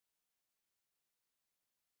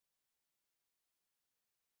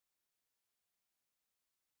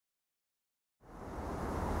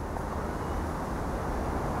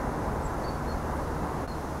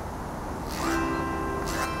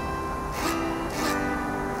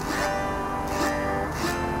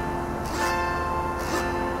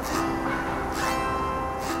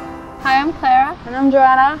And I'm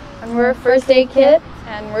Johanna, and we're First Aid Kit,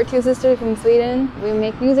 and we're two sisters from Sweden. We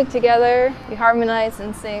make music together, we harmonize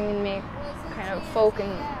and sing and make kind of folk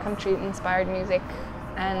and country inspired music.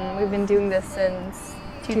 And we've been doing this since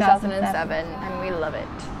 2007, and we love it.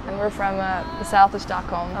 And we're from the south of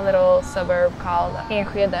Stockholm, a little suburb called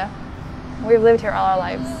Enskede. We've lived here all our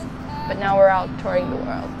lives, but now we're out touring the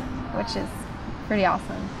world, which is pretty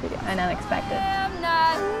awesome and unexpected.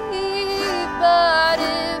 But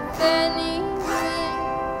if anything,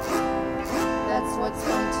 that's what's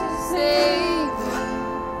going to save me.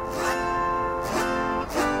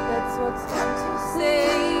 That's what's going to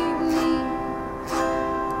save me.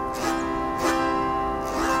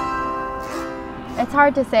 It's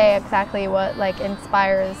hard to say exactly what like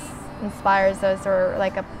inspires us, or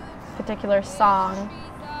like a particular song,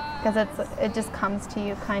 because it just comes to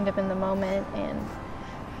you kind of in the moment.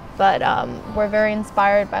 But we're very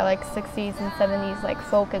inspired by like 60s and 70s like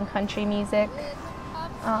folk and country music,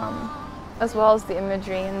 as well as the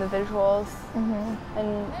imagery and the visuals,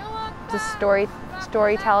 and just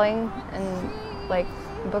storytelling, and like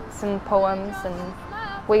books and poems and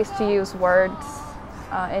ways to use words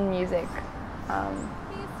in music,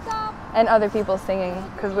 and other people singing,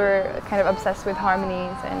 because we're kind of obsessed with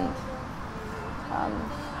harmonies and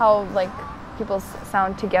how like people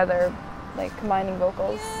sound together, like combining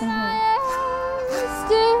vocals. I'm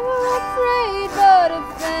still afraid, but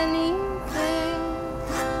if anything,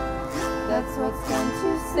 that's what's going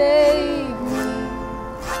to save me.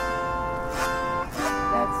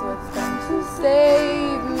 That's what's going to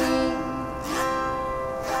save me.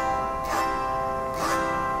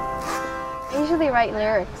 I usually write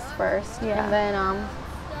lyrics first, and then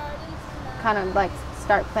kind of like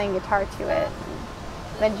start playing guitar to it.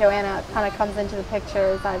 Then Johanna kind of comes into the picture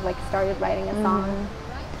as I've like started writing a song.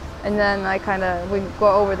 And then we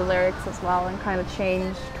go over the lyrics as well and kind of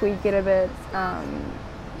tweak it a bit,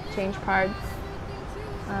 change parts.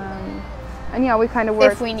 And yeah, we kind of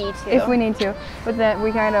work. If we need to. If we need to. But then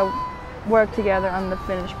we kind of work together on the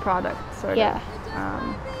finished product, sort of.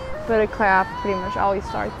 But Klara pretty much always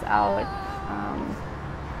starts out,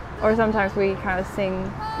 or sometimes we kind of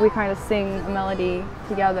sing a melody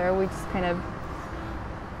together. We just kind of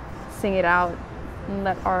sing it out and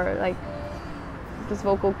let our just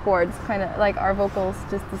vocal cords kind of like our vocals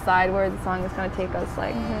just decide where the song is going to take us.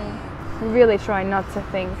 Like we really try not to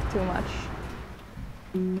think too much.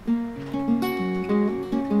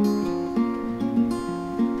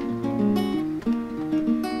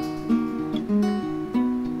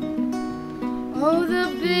 Oh, the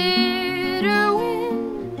bitter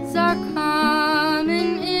winds are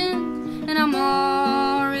coming in, and I'm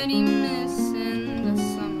already missing the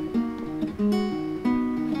summer.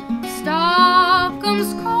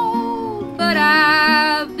 Stockholm's cold, but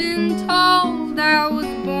I've been told I was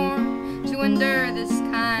born to endure this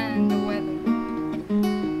kind of weather.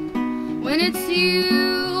 When it's you,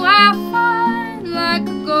 I find like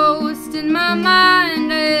a ghost in my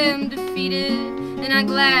mind. I am defeated, and I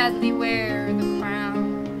gladly wear the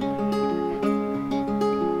crown.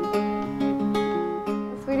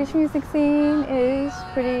 The Swedish music scene is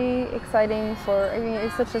pretty exciting I mean,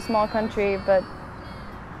 it's such a small country, but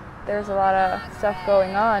there's a lot of stuff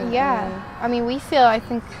going on. Yeah, I mean, I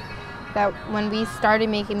think that when we started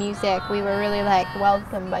making music, we were really like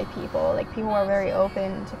welcomed by people. Like people were very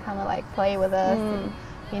open to kind of like play with us. And,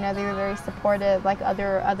 you know, they were very supportive, like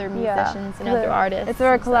other musicians and other artists. It's a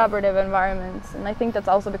very collaborative environment, and I think that's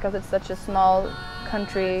also because it's such a small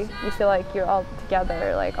country. You feel like you're all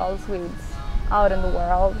together, like all Swedes out in the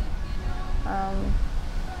world.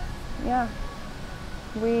 Yeah,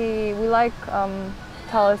 we like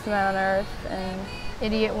Talisman on Earth and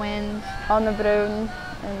Idiot Wind, On the Brun,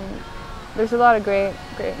 and there's a lot of great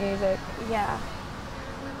music. Yeah.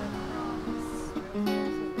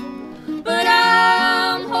 But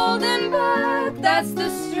I'm holding back, that's the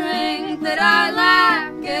strength that I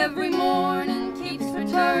lack. Every morning keeps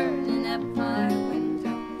returning at my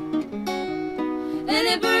window, and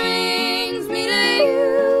it brings me to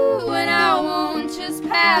you, and I won't just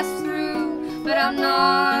pass through, but I'm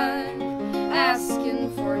not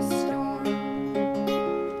asking for a storm.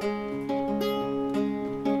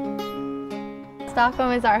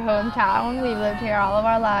 Stockholm is our hometown. We've lived here all of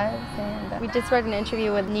our lives, and we just read an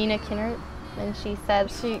interview with Nina Kinnert, and she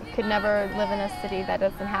said she could never live in a city that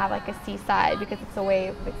doesn't have like a seaside, because it's a way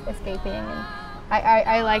of escaping. And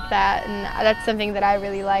I like that, and that's something that I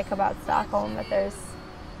really like about Stockholm, that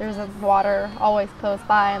there's a water always close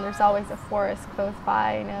by, and there's always a forest close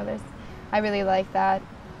by. You know, I really like that,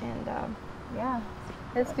 and yeah.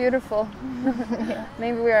 It's beautiful.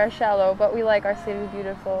 Maybe we are shallow, but we like our city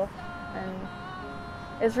beautiful, and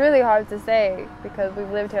It's really hard to say because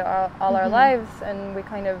we've lived here all our lives, and we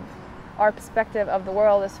kind of, our perspective of the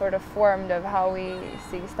world is sort of formed of how we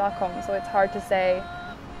see Stockholm. So it's hard to say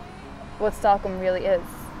what Stockholm really is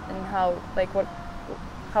and how, like,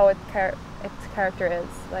 how its character is.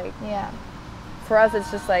 Like, Yeah. for us,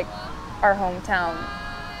 it's just like our hometown,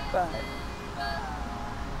 but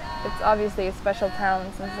it's obviously a special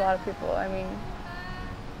town since a lot of people, I mean,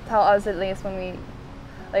 tell us at least when we,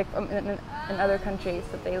 like, in other countries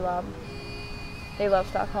that they love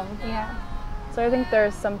Stockholm. Yeah. So I think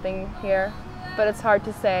there's something here, but it's hard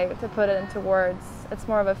to say, to put it into words. It's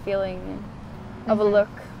more of a feeling, of a look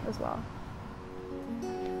as well.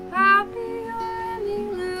 I'll be your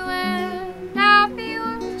Emmylou and I'll be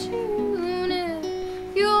your June, and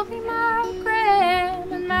you'll be my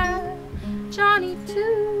Graham and my Johnny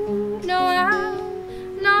too. No,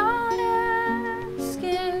 I'm not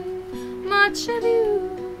asking much of you.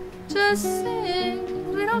 Just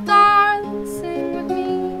sing, little darling, sing with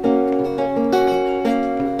me.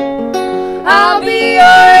 I'll be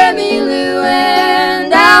your Emmylou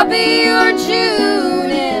and I'll be your June,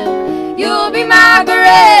 and you'll be my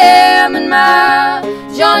Graham and my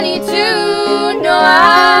Johnny too. No,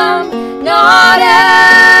 I'm not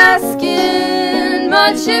asking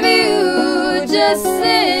much of you. Just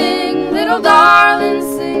sing, little darling.